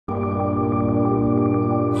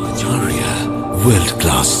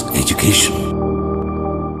world-class education.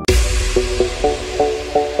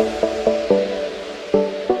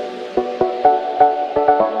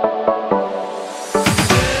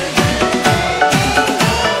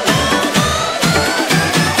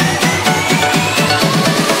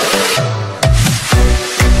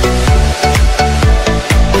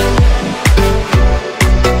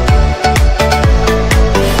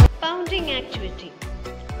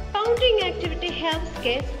 Pounding activity helps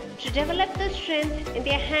kids to develop the strength in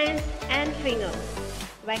their hands and fingers.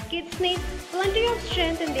 Where kids need plenty of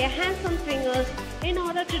strength in their hands and fingers in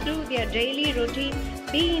order to do their daily routine,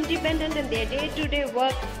 be independent in their day-to-day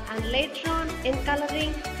work, and later on in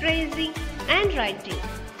coloring, tracing and writing.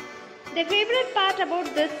 The favorite part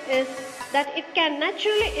about this is that it can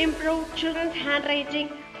naturally improve children's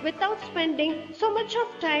handwriting without spending so much of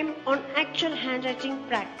time on actual handwriting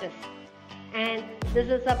practice. And this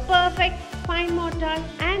is a perfect fine motor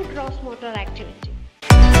and gross motor activity.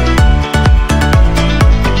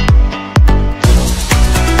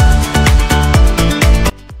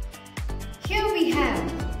 Here we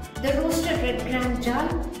have the roasted red gram jal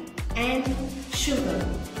and sugar.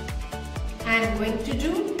 I am going to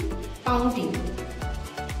do pounding.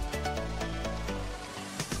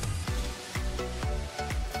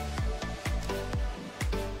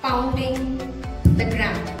 Pounding the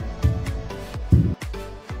gram.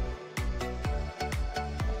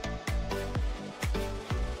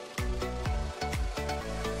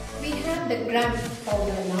 We have the gram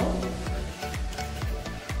powder now.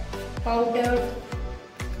 Powdered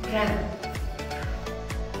gram.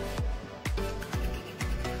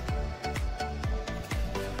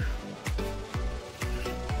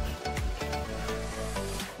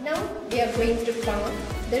 Now we are going to pound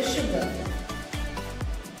the sugar.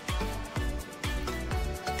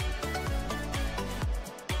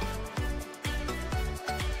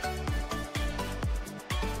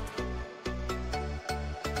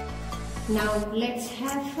 Now let's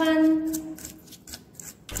have fun.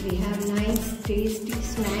 We have nice tasty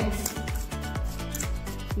snacks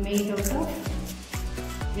made out of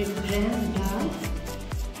red gram dal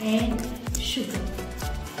and sugar.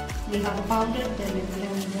 We have powdered the red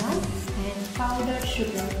gram dal and powdered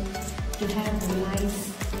sugar to have a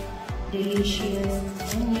nice, delicious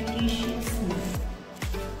and nutritious snack.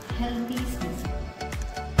 Healthy snack.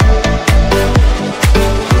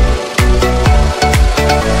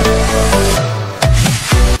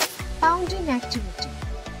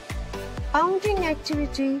 Pounding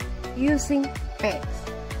activity using pegs.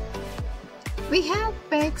 We have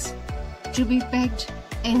pegs to be pegged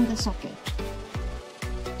in the socket.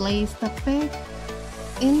 Place the peg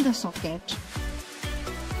in the socket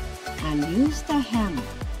and use the hammer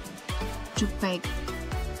to peg.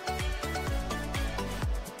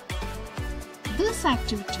 This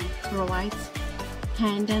activity provides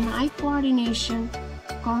hand and eye coordination,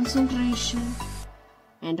 concentration,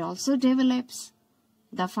 and also develops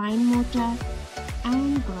the fine motor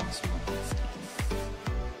and gross motor.